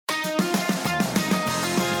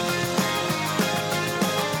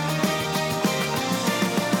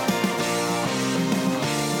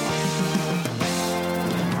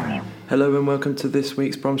Hello and welcome to this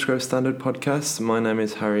week's Bromsgrove Standard Podcast. My name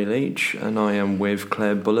is Harry Leach and I am with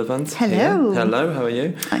Claire Bullivant. Hello. Here. Hello, how are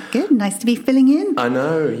you? Good, nice to be filling in. I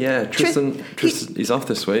know, yeah. Tristan he's off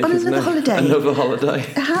this week, on isn't another he? holiday. Another holiday.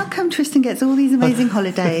 How come Tristan gets all these amazing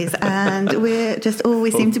holidays and we're just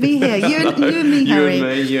always seem to be here? You and me,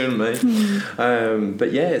 Harry. You and me.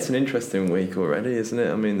 But yeah, it's an interesting week already, isn't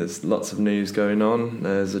it? I mean, there's lots of news going on.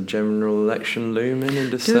 There's a general election looming in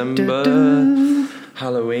December.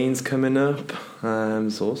 Halloween's coming up.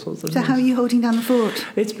 There's all sorts of So news. how are you holding down the fort?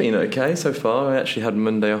 It's been okay so far. I actually had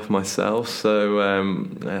Monday off myself, so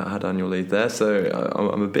I had annual leave there, so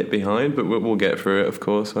I'm a bit behind, but we'll get through it, of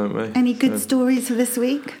course, won't we? Any good stories for this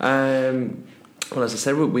week? Well, as I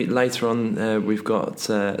said, later on we've got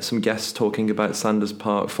some guests talking about Sanders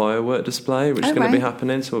Park firework display, which is going to be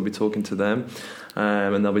happening, so we'll be talking to them.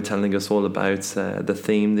 And they'll be telling us all about the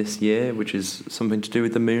theme this year, which is something to do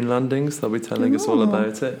with the moon landings. They'll be telling us all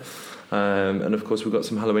about it. And of course we've got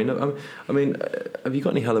some Halloween. I mean, have you got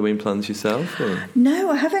any Halloween plans yourself? Or?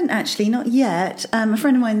 No, I haven't actually, not yet. A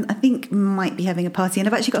friend of mine, I think, might be having a party, and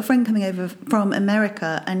I've actually got a friend coming over from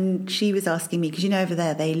America, and she was asking me, because over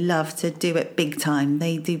there they love to do it big time.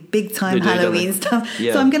 They do big time Halloween stuff.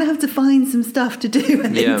 Yeah. So I'm going to have to find some stuff to do, I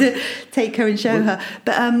think, to take her and show her.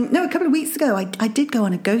 But no, a couple of weeks ago I did go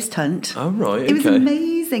on a ghost hunt. Oh, right, It was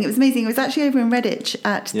amazing. It was amazing. It was actually over in Redditch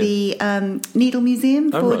at the Needle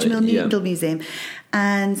Museum, Forge Mill Needle Museum.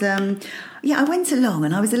 And I went along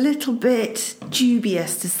and I was a little bit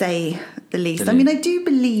dubious, to say the least. I mean, I do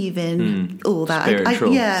believe in all that.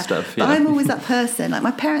 Spiritual stuff, but I'm always that person. Like,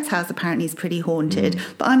 my parents' house apparently is pretty haunted,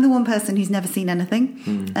 but I'm the one person who's never seen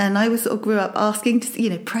anything. And I was sort of grew up asking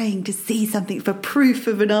to, praying to see something for proof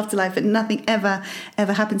of an afterlife, but nothing ever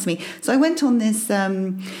happened to me. So I went on this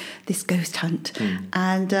ghost hunt,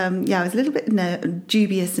 and I was a little bit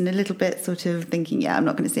dubious and a little bit sort of thinking, I'm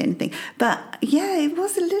not going to see anything. But it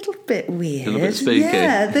was a little bit weird. A little bit spooky.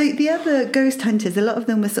 Yeah, the other ghost hunters, a lot of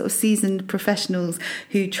them were sort of seasoned professionals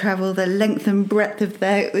who travel the length and breadth of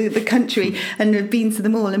the country and have been to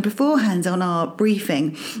them all. And beforehand, on our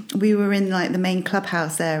briefing, we were in like the main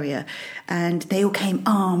clubhouse area, and they all came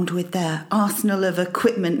armed with their arsenal of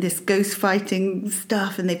equipment, this ghost fighting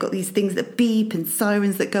stuff, and they've got these things that beep and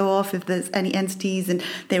sirens that go off if there's any entities, and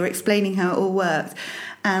they were explaining how it all worked.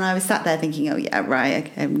 And I was sat there thinking, okay, I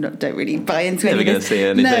don't really buy into anything. Never going to see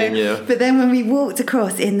anything, no. But then when we walked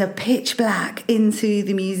across in the pitch black into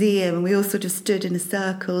the museum, and we all sort of stood in a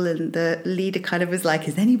circle, and the leader kind of was like,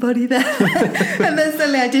 is anybody there? And then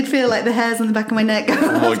suddenly I did feel like the hairs on the back of my neck.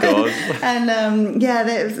 Oh my God. And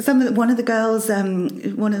one of the girls,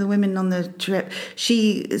 one of the women on the trip,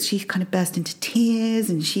 she kind of burst into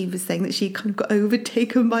tears, and she was saying that she kind of got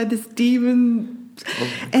overtaken by this demon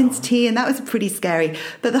entity, and that was pretty scary.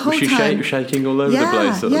 But the whole time, was she shaking all over the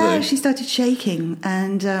place? Sort of thing? She started shaking,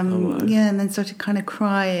 and and then started kind of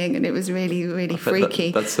crying, and it was really, really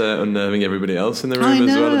freaky. That's unnerving everybody else in the room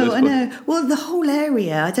as well. I know. Well, the whole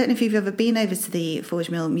area. I don't know if you've ever been over to the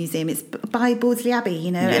Forge Mill Museum. It's by Bordesley Abbey,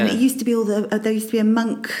 and it used to be there used to be a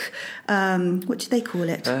monk. What do they call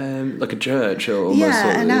it? Like a church or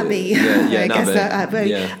an abbey. I guess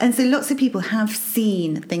abbey. And so lots of people have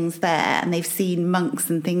seen things there, and they've seen monks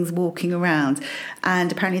and things walking around.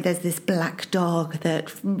 And apparently there's this black dog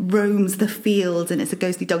that roams the fields, and it's a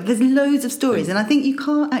ghostly dog. There's loads of stories, and I think you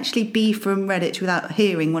can't actually be from Redditch without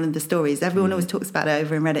hearing one of the stories. Everyone always talks about it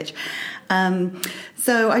over in Redditch.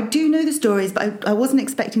 So I do know the stories, but I wasn't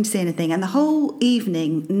expecting to see anything. And the whole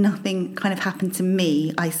evening, nothing kind of happened to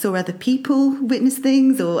me. I saw other people witness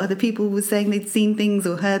things, or other people were saying they'd seen things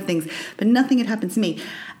or heard things, but nothing had happened to me.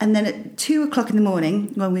 And then at 2:00 in the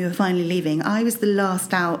morning, when we were finally leaving, I was the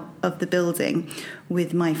last out of the building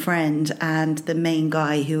with my friend and the main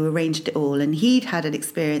guy who arranged it all. And he'd had an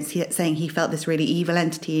experience saying he felt this really evil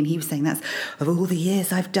entity, and he was saying, that's of all the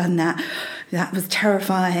years I've done that was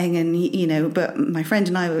terrifying. And, but my friend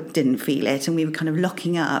and I didn't feel it, and we were kind of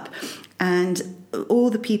locking up. And all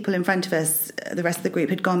the people in front of us, the rest of the group,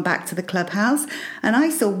 had gone back to the clubhouse. And I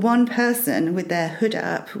saw one person with their hood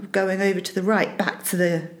up going over to the right, back to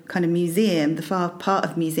the kind of museum, the far part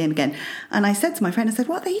of the museum again. And I said to my friend,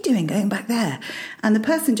 what are you doing going back there? And the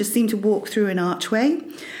person just seemed to walk through an archway.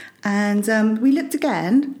 And we looked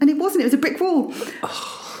again, and it was a brick wall.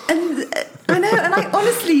 And I know, and I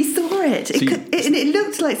honestly saw it. It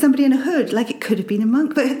looked like somebody in a hood, like it could have been a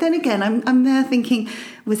monk. But then again, I'm there thinking,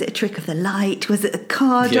 was it a trick of the light? Was it a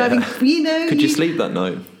car driving? Could you sleep that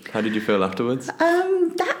night? How did you feel afterwards?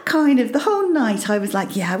 That kind of the whole night I was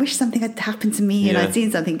like, I wish something had happened to me and I'd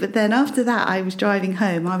seen something. But then after that, I was driving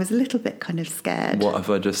home. I was a little bit kind of scared. What have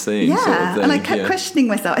I just seen? Yeah, sort of thing. And I kept questioning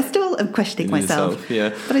myself. I still am questioning myself.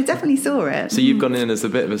 Yeah. But I definitely saw it. So you've gone in as a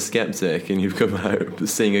bit of a skeptic and you've come out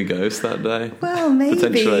seeing a ghost that day? Well,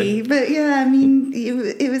 maybe. But I mean,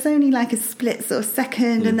 it was only like a split sort of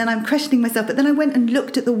second and then I'm questioning myself. But then I went and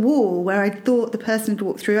looked at the wall where I thought the person had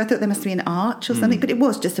walked through. I thought there must be an arch or something, but it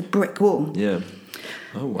was just a brick wall. Yeah.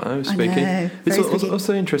 Oh, wow, spooky. I know, it's spooky.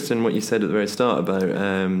 also interesting what you said at the very start about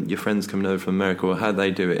your friends coming over from America, or how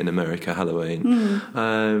they do it in America, Halloween.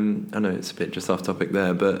 I know it's a bit just off topic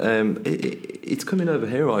there, but it's coming over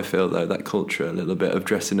here, I feel, though, that culture, a little bit of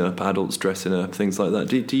dressing up, adults dressing up, things like that.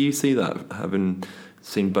 Do you see that, having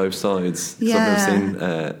seen both sides? Yeah. I've seen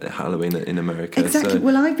Halloween in America. Exactly. So.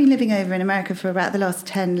 Well, I've been living over in America for about the last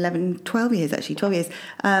 10, 11, 12 years, actually, 12 years.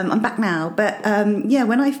 I'm back now. But,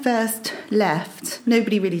 when I first left,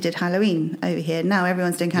 nobody really did Halloween over here. Now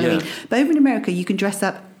everyone's doing Halloween. Yeah. But over in America, you can dress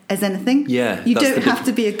up as anything. Yeah. You don't have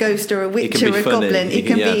to be a ghost or a witch or a goblin. It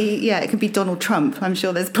can be Donald Trump. I'm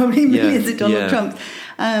sure there's probably millions of Donald Trumps.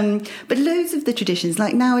 But loads of the traditions,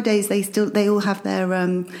 like nowadays, they all have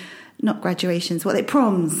their... not graduations,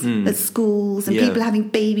 proms at schools, and people having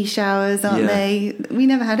baby showers, aren't they? We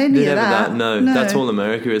never had any of that. No, that's all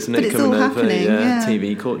America, isn't it? But it's all happening.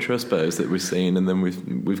 TV culture, I suppose, that we've seen and then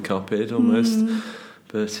we've copied almost.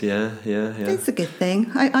 But yeah. It's a good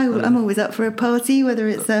thing. I'm always up for a party, whether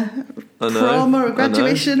it's a prom or a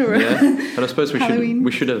graduation or and I suppose Halloween.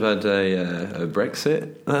 we should have had a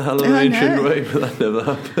Brexit Halloween, shouldn't we? But that never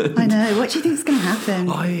happened. I know. What do you think is going to happen?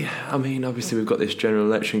 I mean, obviously we've got this general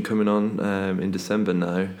election coming on in December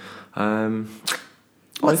now.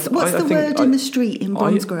 What's the word in the street in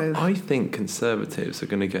Bromsgrove? I think Conservatives are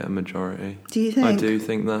going to get a majority. Do you think? I do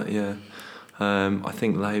think that, yeah. I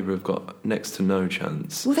think Labour have got next to no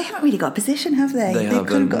chance. Well, they haven't really got a position, have they? They've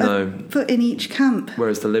kind of got a foot in each camp.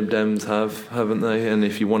 Whereas the Lib Dems haven't they? And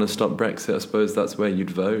if you want to stop Brexit, I suppose that's where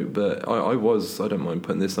you'd vote. But I don't mind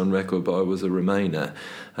putting this on record, but I was a Remainer.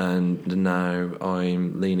 And now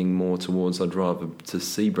I'm leaning more towards I'd rather to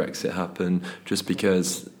see Brexit happen, just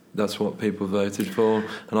because that's what people voted for,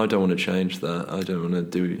 and I don't want to change that. I don't want to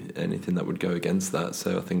do anything that would go against that.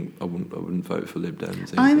 So I think I wouldn't vote for Lib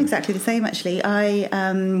Dems either. I'm exactly the same, actually.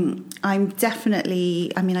 I'm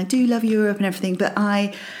definitely. I mean, I do love Europe and everything, but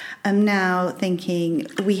I am now thinking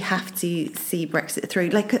we have to see Brexit through.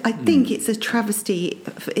 Like, I think it's a travesty.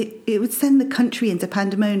 It would send the country into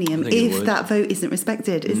pandemonium if that vote isn't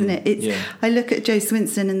respected, isn't it? I look at Joe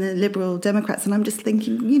Swinson and the Liberal Democrats, and I'm just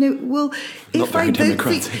thinking, if I vote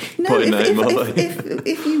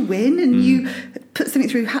if you win and you put something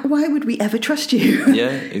through, why would we ever trust you?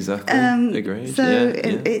 Yeah, exactly. Agreed. So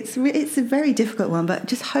it's a very difficult one, but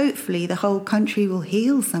just hopefully the whole country will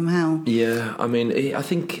heal somehow. Yeah, I mean,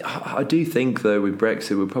 I do think though with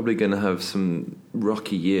Brexit we're probably going to have some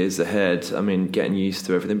rocky years ahead. I mean, getting used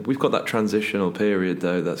to everything. We've got that transitional period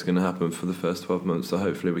though that's going to happen for the first 12 months, so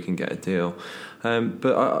hopefully we can get a deal.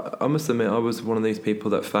 But I must admit, I was one of these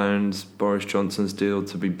people that found Boris Johnson's deal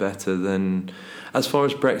to be better than, as far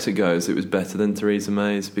as Brexit goes, it was better than Theresa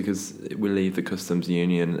May's, because it will leave the customs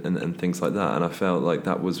union and things like that, and I felt like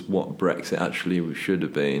that was what Brexit actually should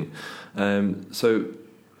have been. So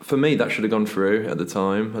for me, that should have gone through at the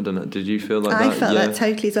time. I don't know. Did you feel like that? I felt that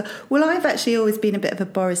totally as well. Well, I've actually always been a bit of a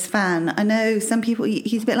Boris fan. I know some people,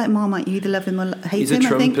 he's a bit like Marmite. You either love him or hate him, He's a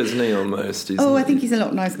Trump, isn't he, almost? I think he's a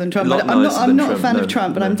lot nicer than Trump. I'm not a fan of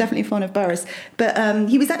Trump, but I'm definitely a fan of Boris. But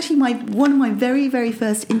he was actually one of my very, very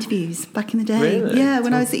first interviews back in the day. Really? Yeah,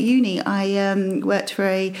 when I was at uni, I worked for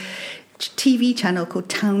a TV channel called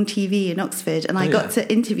Town TV in Oxford, and I got to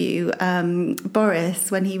interview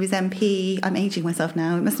Boris when he was MP. I'm aging myself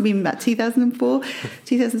now. It must have been about 2004,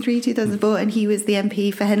 2003, 2004, and he was the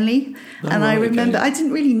MP for Henley. And I remember, I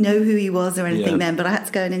didn't really know who he was or anything then, but I had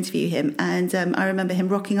to go and interview him. And I remember him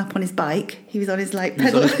rocking up on his bike. He was on his pedal. He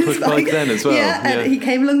was on his push bike then as well. And he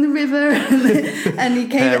came along the river, and he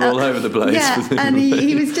came hair all over the place. Yeah, and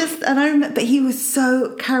he was just, and I remember, but he was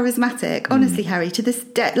so charismatic. Honestly, Harry, to this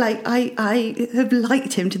day, like I have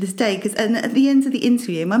liked him to this day, because at the end of the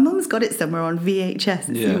interview, my mum's got it somewhere on VHS.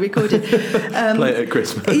 It's recorded. Play it at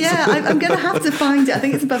Christmas. Yeah, I'm going to have to find it. I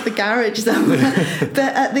think it's above the garage somewhere. But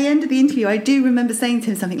at the end of the interview, I do remember saying to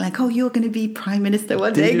him something like, "Oh, you're going to be Prime Minister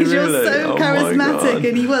one day because you're so charismatic,"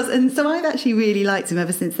 and he was. And so I've actually really liked him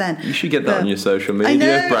ever since then. You should get that on your social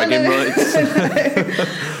media, bragging rights.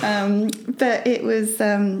 But it was,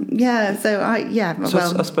 So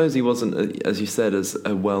I suppose he wasn't, as you said, as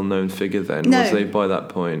a well-known figure then, was he? By that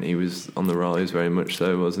point, he was on the rise very much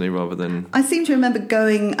so, wasn't he? Rather than, I seem to remember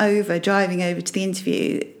driving over to the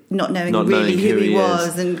interview, not knowing really who he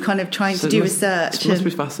was and kind of trying to do research. It must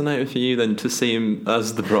be fascinating for you then to see him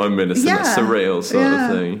as the Prime Minister. That's surreal sort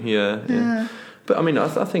of thing. Yeah. But I mean,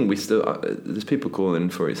 I think we still there's people calling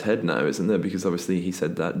for his head now, isn't there? Because obviously he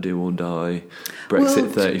said that do or die, Brexit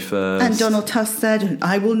 31st, and Donald Tusk said,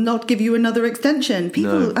 "I will not give you another extension."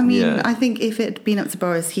 I think if it had been up to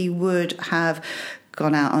Boris, he would have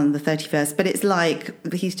gone out on the 31st, but it's like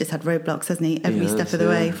he's just had roadblocks, hasn't he, every step of the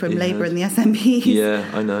way, from Labour and the SNPs. Yeah,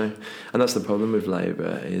 I know, and that's the problem with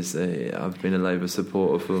Labour is I've been a Labour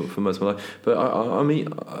supporter for most of my life, but I mean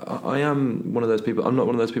I am one of those people. I'm not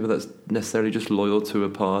one of those people that's necessarily just loyal to a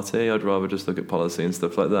party. I'd rather just look at policy and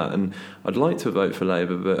stuff like that, and I'd like to vote for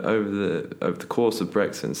Labour, but over the course of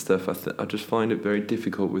Brexit and stuff, I just find it very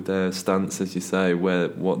difficult with their stance, as you say,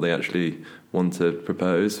 what they actually want to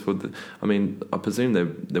propose I presume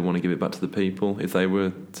they want to give it back to the people if they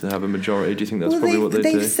were to have a majority. Do you think that's probably what they'd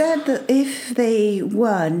do? They've said that if they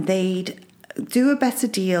won, they'd do a better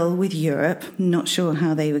deal with Europe. Not sure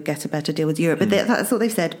how they would get a better deal with Europe, but that's what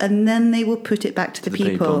they've said. And then they will put it back to the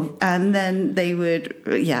people. And then they would,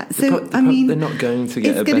 So, they're not going to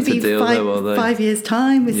get a better deal, though, are they? 5 years'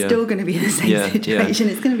 time, we're still going to be in the same situation.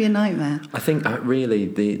 It's going to be a nightmare. I think really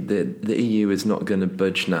the EU is not going to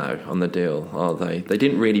budge now on the deal, are they? They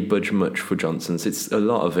didn't really budge much for Johnson's. A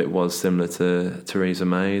lot of it was similar to Theresa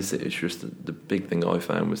May's. It's just the big thing I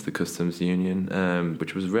found was the customs union,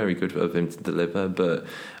 which was very good of him to deliver, but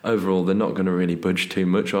overall they're not going to really budge too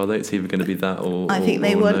much, are they? It's either going to be that or I think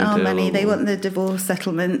they want our money. They want the divorce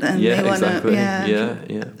settlement, and they want exactly.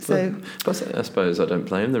 So but I suppose I don't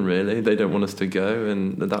blame them, really. They don't want us to go,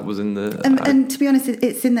 and that was in the and to be honest,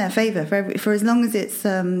 it's in their favour for as long as it's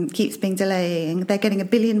keeps being delaying. They're getting £1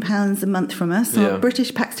 billion a month from us. So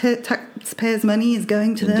British taxpayers' money is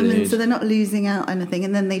going to them, and so they're not losing out on anything.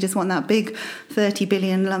 And then they just want that big 30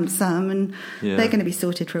 billion lump sum, and they're going to be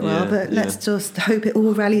sorted for a while. But let's just hope it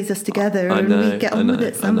all rallies us together and we get on with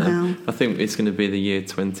it somehow. I think it's going to be the year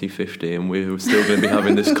 2050, and we're still going to be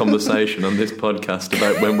having this conversation on this podcast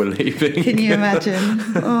about when we're leaving. Can you imagine?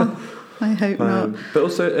 I hope not. But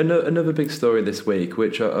also another big story this week,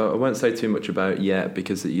 which I won't say too much about yet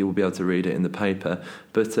because you'll be able to read it in the paper.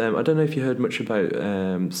 But I don't know if you heard much about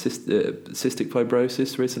cystic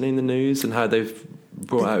fibrosis recently in the news, and how they've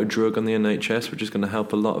brought out a drug on the NHS which is going to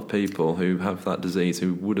help a lot of people who have that disease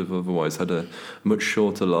who would have otherwise had a much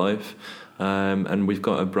shorter life. And we've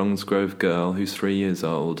got a Bromsgrove girl who's 3 years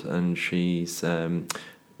old, and she's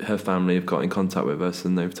her family have got in contact with us,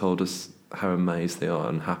 and they've told us how amazed they are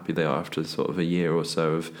and happy they are after sort of a year or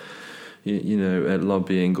so of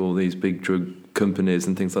lobbying all these big drug companies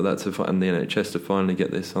and things like that and the NHS to finally get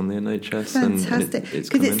this on the NHS. Fantastic,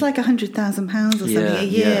 because it's like £100,000 or something a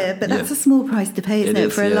year, but that's a small price to pay, isn't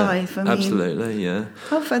it, for a life? I mean, absolutely, yeah.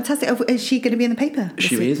 Oh, fantastic! Is she going to be in the paper?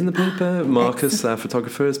 She is in the paper. Marcus, our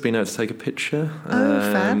photographer, has been out to take a picture.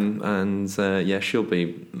 Fab! And she'll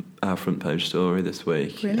be our front page story this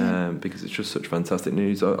week because it's just such fantastic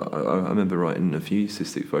news. I remember writing a few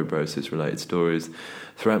cystic fibrosis related stories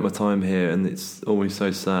throughout my time here, and it's always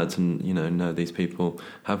so sad to know these people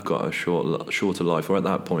have got a shorter life, or at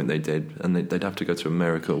that point they did, and they'd have to go to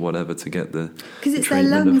America or whatever to get the because it's their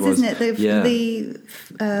lungs, isn't it?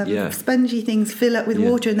 The spongy things fill up with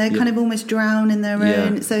water, and they kind of almost drown in their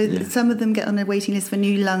own. So some of them get on a waiting list for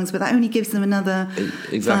new lungs, but that only gives them another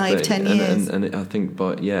 5-10 years. And I think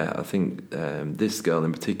this girl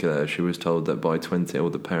in particular, she was told that by 20,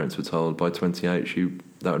 or the parents were told by 28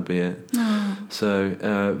 that would be it. Oh. So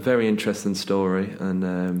very interesting story,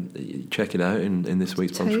 and check it out in this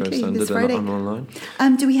week's Bonfire Standard and online.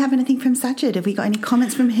 Do we have anything from Sajid? Have we got any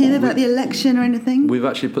comments from him about the election or anything? We've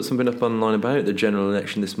actually put something up online about the general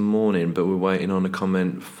election this morning, but we're waiting on a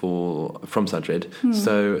comment from Sajid.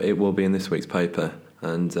 So it will be in this week's paper.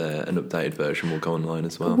 And an updated version will go online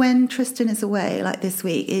as well. When Tristan is away, like this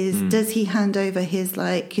week, does he hand over his,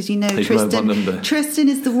 because his number. Tristan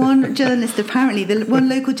is the one journalist, apparently, the one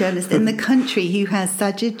local journalist in the country who has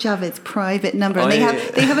Sajid Javid's private number. And they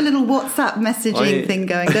have a little WhatsApp messaging thing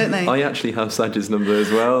going, don't they? I actually have Sajid's number as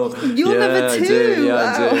well. Your number too?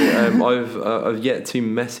 I do. I've yet to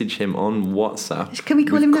message him on WhatsApp. Can we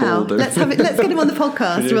call him now? Let's get him on the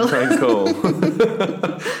podcast. Prank call.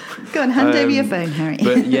 Go on, hand over your phone, Harry.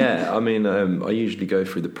 But I mean, I usually go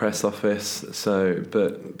through the press office,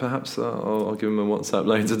 but perhaps I'll give him a WhatsApp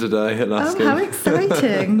later today and ask him. Oh, how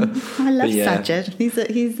exciting! I love Sajid.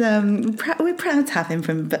 We're proud to have him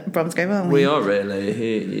from Bromsgrove, aren't we? We are, really.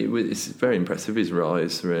 It's very impressive, his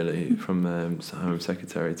rise, really, from Home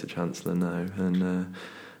Secretary to Chancellor now, and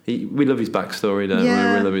we love his backstory, don't we?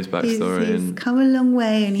 We love his backstory. He's come a long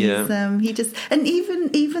way, and even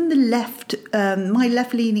the left, my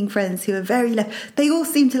left-leaning friends who are very left, they all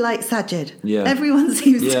seem to like Sajid. Yeah, everyone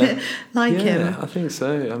seems to like him. Yeah, I think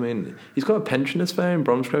so. I mean, he's got a pensioners fair in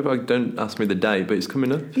Bromsgrove. Don't ask me the day, but it's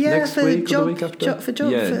coming up next week or the week after. For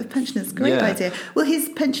pensioners, great idea. Well,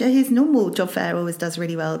 his normal job fair always does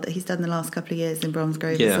really well. That he's done the last couple of years in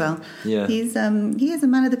Bromsgrove as well. Yeah, he is a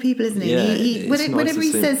man of the people, isn't he? Yeah, whatever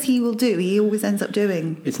he says he will do, he always ends up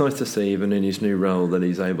doing. It's nice to see, even in his new role, that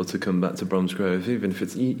he's able to come back to Bromsgrove, even if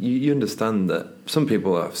it's you understand that some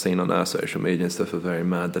people I've seen on our social media and stuff are very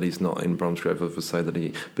mad that he's not in Bromsgrove. Others say that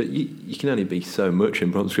but you can only be so much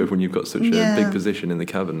in Bromsgrove when you've got such a big position in the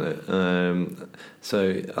cabinet.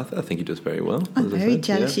 So I think he does very well. I'm very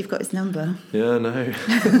jealous you've got his number. Yeah, I know.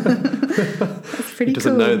 That's pretty cool. He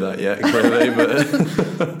doesn't know that yet, clearly,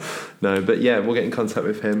 but no. But yeah, we'll get in contact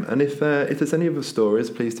with him. And if there's any other stories,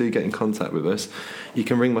 please do get in contact with us. You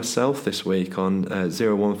can ring myself this week on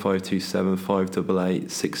 01527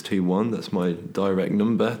 588 621. That's my direct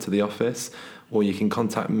number to the office. Or you can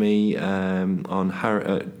contact me on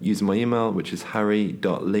using my email, which is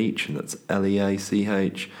harry.leach, and that's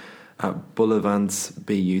LEACH, at bullivant,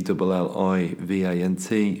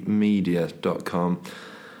 BULLIVANT, media.com.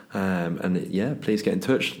 And please get in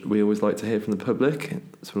touch. We always like to hear from the public.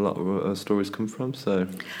 That's where a lot of our stories come from. So,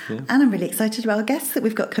 yeah. And I'm really excited about our guests that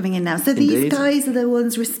we've got coming in now. So these guys are the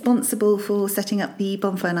ones responsible for setting up the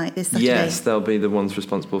Bonfire Night this Saturday? Yes, they'll be the ones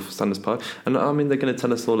responsible for Sanders Park. And I mean, they're going to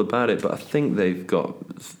tell us all about it, but I think they've got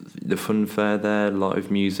the fun fair there, live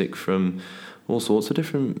music from all sorts of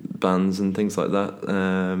different bands and things like that,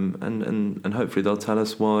 and hopefully they'll tell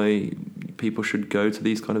us why people should go to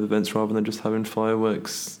these kind of events rather than just having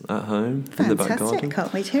fireworks at home in the back garden.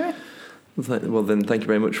 Can't wait to hear it. Well then, thank you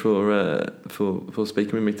very much for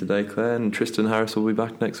speaking with me today, Claire, and Tristan Harris will be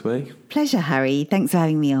back next week. Pleasure, Harry. Thanks for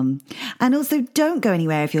having me on. And also, don't go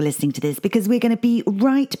anywhere if you're listening to this, because we're going to be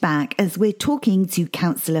right back as we're talking to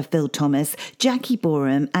Councillor Phil Thomas, Jackie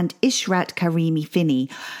Boreham and Ishrat Karimi Finney,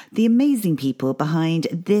 the amazing people behind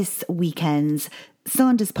this weekend's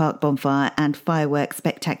Sanders Park Bonfire and Fireworks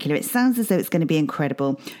Spectacular. It sounds as though it's going to be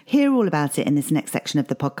incredible. Hear all about it in this next section of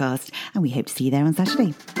the podcast, and we hope to see you there on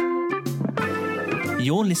Saturday.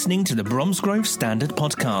 You're listening to the Bromsgrove Standard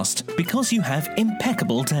Podcast because you have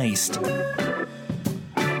impeccable taste.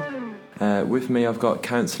 With me, I've got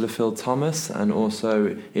Councillor Phil Thomas and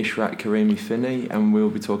also Ishrat Karimi Finney, and we'll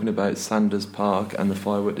be talking about Sanders Park and the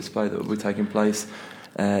firework display that will be taking place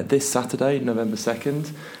this Saturday, November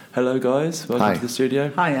 2nd. Hello, guys. Welcome to the studio.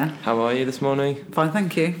 Hiya. How are you this morning? Fine,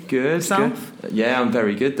 thank you. Good. Yourself? Good. Yeah, I'm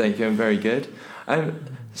very good, thank you. I'm very good.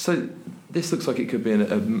 So this looks like it could be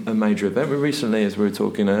a major event. We recently, as we were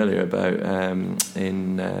talking earlier about,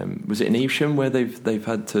 was it in Evesham where they've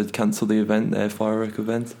had to cancel the event, their firework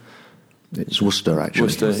event? It's Worcester,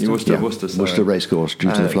 actually. Worcester Racecourse,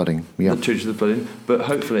 due to the flooding. Yeah. Due to the flooding. But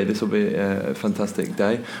hopefully this will be a fantastic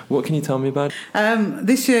day. What can you tell me about?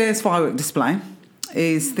 This year's firework display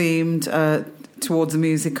is themed towards the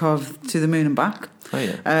music of To the Moon and Back. Oh,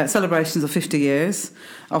 yeah. Celebrations of 50 years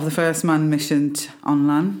of the first man missioned on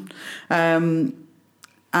land. And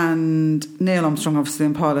Neil Armstrong, obviously,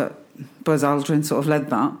 and pilot Buzz Aldrin sort of led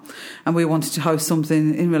that. And we wanted to host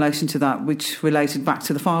something in relation to that, which related back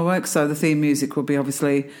to the fireworks. So the theme music will be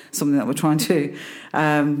obviously something that we're trying to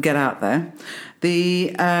get out there.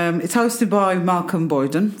 It's hosted by Malcolm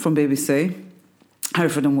Boyden from BBC,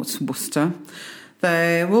 Hereford and Worcester.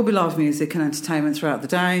 There will be live music and entertainment throughout the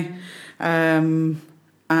day. And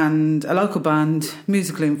a local band,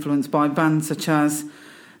 musically influenced by bands such as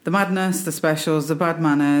The Madness, The Specials, The Bad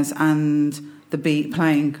Manners, and The Beat,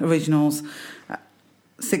 playing originals,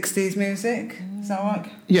 60s music. Is that right?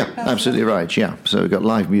 Yeah, absolutely right, yeah. So we've got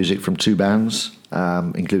live music from two bands,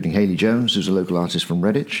 including Hayley Jones, who's a local artist from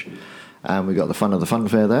Redditch. And we've got the fun of the fun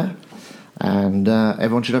fair there. And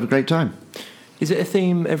everyone should have a great time. Is it a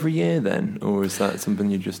theme every year then, or is that something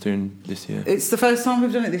you're just doing this year? It's the first time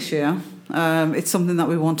we've done it this year. It's something that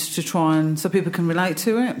we wanted to try and so people can relate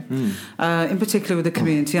to it, in particular with the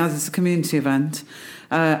community, as it's a community event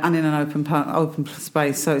and in an open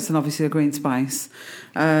space, so it's obviously a green space.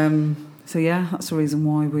 So yeah, that's the reason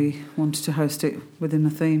why we wanted to host it within the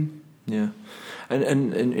theme. Yeah.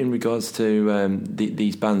 And in regards to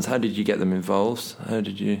these bands, how did you get them involved? How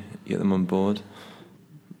did you get them on board?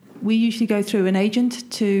 We usually go through an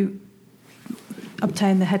agent to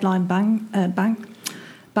obtain the headline band, and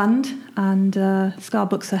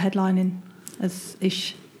Scarbooks are headlining, as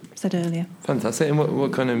Ish said earlier. Fantastic. And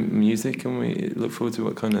what kind of music can we look forward to?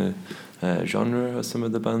 What kind of genre are some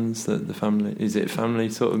of the bands that the family... Is it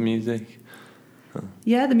family sort of music?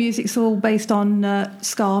 Yeah, the music's all based on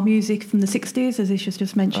ska music from the 60s, as Isha's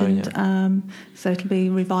just mentioned. So it'll be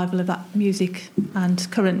a revival of that music and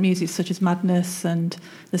current music such as Madness and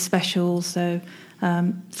The Specials. So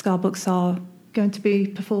ska books are going to be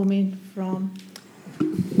performing from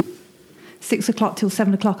 6 o'clock till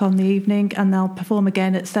 7 o'clock on the evening, and they'll perform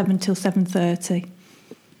again at 7 till 7:30.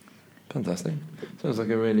 Fantastic. Sounds like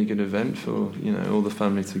a really good event for all the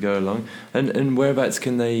family to go along. And whereabouts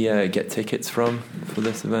can they get tickets from for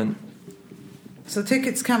this event? So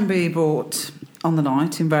tickets can be bought on the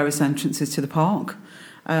night in various entrances to the park.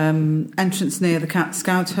 Entrance near the Cat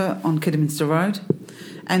Scout Hut on Kidderminster Road.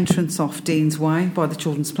 Entrance off Dean's Way by the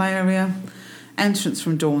Children's Play Area. Entrance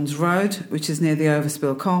from Dawns Road, which is near the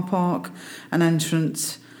Overspill car park. And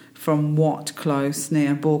entrance from Watt Close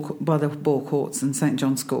by the Ball Courts and St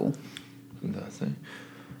John's School. Fantastic.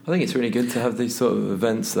 I think it's really good to have these sort of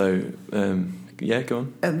events, though. Go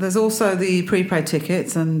on. There's also the prepaid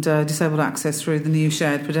tickets and disabled access through the new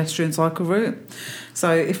shared pedestrian cycle route.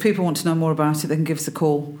 So if people want to know more about it, they can give us a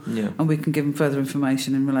call, and we can give them further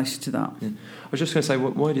information in relation to that. Yeah. I was just going to say,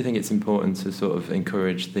 why do you think it's important to sort of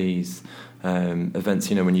encourage these events,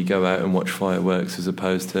 when you go out and watch fireworks, as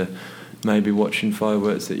opposed to maybe watching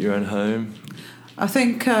fireworks at your own home? I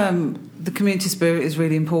think the community spirit is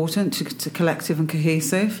really important, to collective and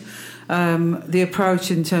cohesive. The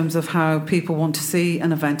approach in terms of how people want to see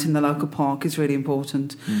an event in the local park is really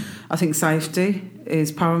important. I think safety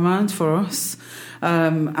is paramount for us,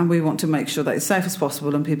 and we want to make sure that it's safe as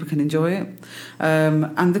possible and people can enjoy it.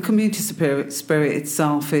 And the community spirit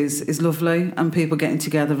itself is lovely, and people getting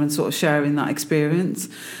together and sort of sharing that experience.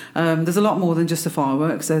 There's a lot more than just the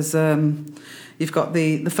fireworks. There's you've got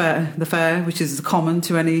the fair, which is common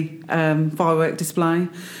to any firework display.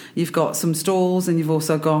 You've got some stalls, and you've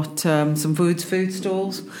also got some food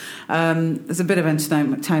stalls. There's a bit of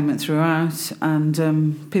entertainment throughout,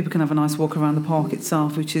 and people can have a nice walk around the park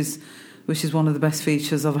itself, which is one of the best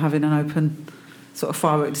features of having an open sort of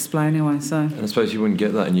firework display anyway. So, and I suppose you wouldn't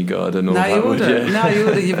get that in your garden or no, that, you wouldn't. Would you? No, you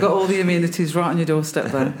wouldn't. You've got all the amenities right on your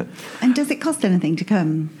doorstep there. And does it cost anything to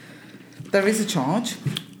come? There is a charge.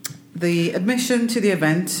 The admission to the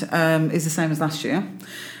event is the same as last year.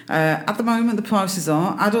 At the moment, the prices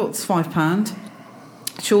are adults £5,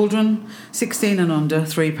 children 16 and under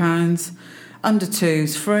 £3, under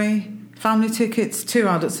 2s free, family tickets 2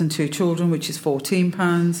 adults and 2 children, which is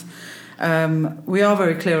 £14. We are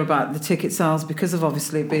very clear about the ticket sales because of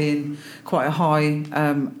obviously being quite a high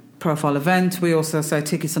profile event. We also say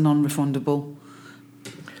tickets are non-refundable.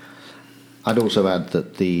 I'd also add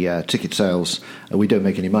that the ticket sales, we don't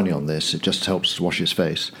make any money on this. It just helps to wash his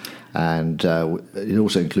face. And it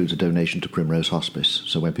also includes a donation to Primrose Hospice.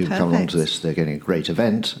 So when people come along to this, they're getting a great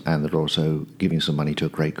event, and they're also giving some money to a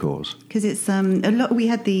great cause. Because it's a lot. We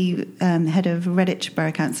had the head of Redditch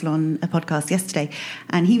Borough Council on a podcast yesterday,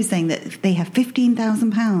 and he was saying that they have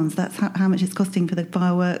 £15,000. That's how much it's costing for the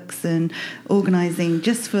fireworks and organising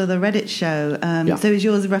just for the Redditch show. So is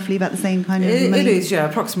yours roughly about the same kind of money? It is, yeah,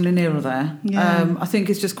 approximately nearer there. Yeah. I think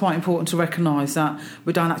it's just quite important to recognise that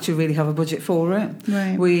we don't actually really have a budget for it.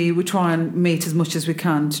 Right. We try and meet as much as we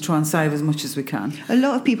can to try and save as much as we can. A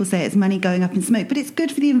lot of people say it's money going up in smoke, but it's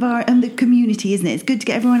good for the environment and the community, isn't it? It's good to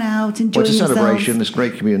get everyone out, enjoying themselves. It's a celebration, there's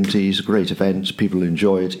great communities, great events, people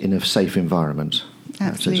enjoy it in a safe environment.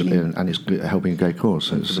 Absolutely. And it's helping a great cause,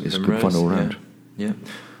 so it's good fun all around. Yeah.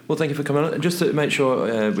 Well, thank you for coming on. Just to make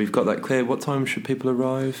sure we've got that clear, what time should people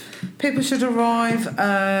arrive? People should arrive.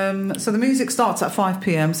 So the music starts at 5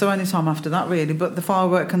 p.m, so any time after that, really. But the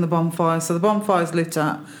firework and the bonfire. So the bonfire is lit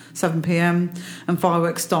at 7 p.m, and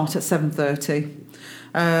fireworks start at 7:30.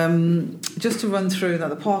 Just to run through that,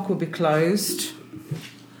 the park will be closed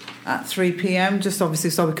at 3 p.m, just obviously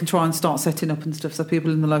so we can try and start setting up and stuff, so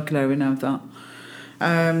people in the local area know that.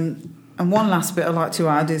 And one last bit I'd like to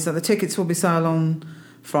add is that the tickets will be sold on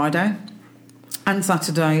Friday and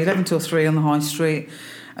Saturday 11 till 3 on the High Street,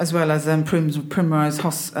 as well as Primrose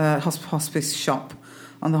Hospice shop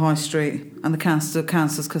on the High Street and the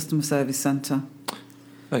Council's Customer Service Centre.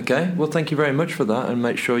 Okay, well thank you very much for that, and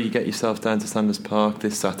make sure you get yourself down to Sanders Park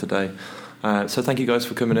this Saturday. So thank you guys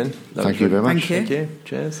for coming in. Thank you very much. Thank you. Thank you.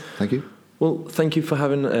 Cheers. Thank you. Well, thank you for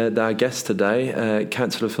having our guests today,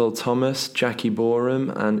 Councillor Phil Thomas, Jackie Boreham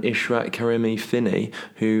and Ishrat Karimi Finney,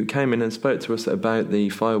 who came in and spoke to us about the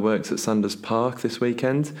fireworks at Sanders Park this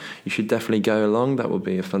weekend. You should definitely go along. That will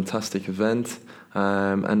be a fantastic event.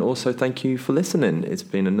 And also thank you for listening. It's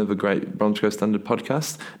been another great Bromsgrove Standard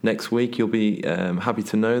podcast. Next week you'll be happy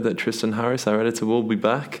to know that Tristan Harris, our editor, will be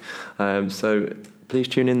back. So please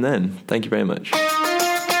tune in then. Thank you very much.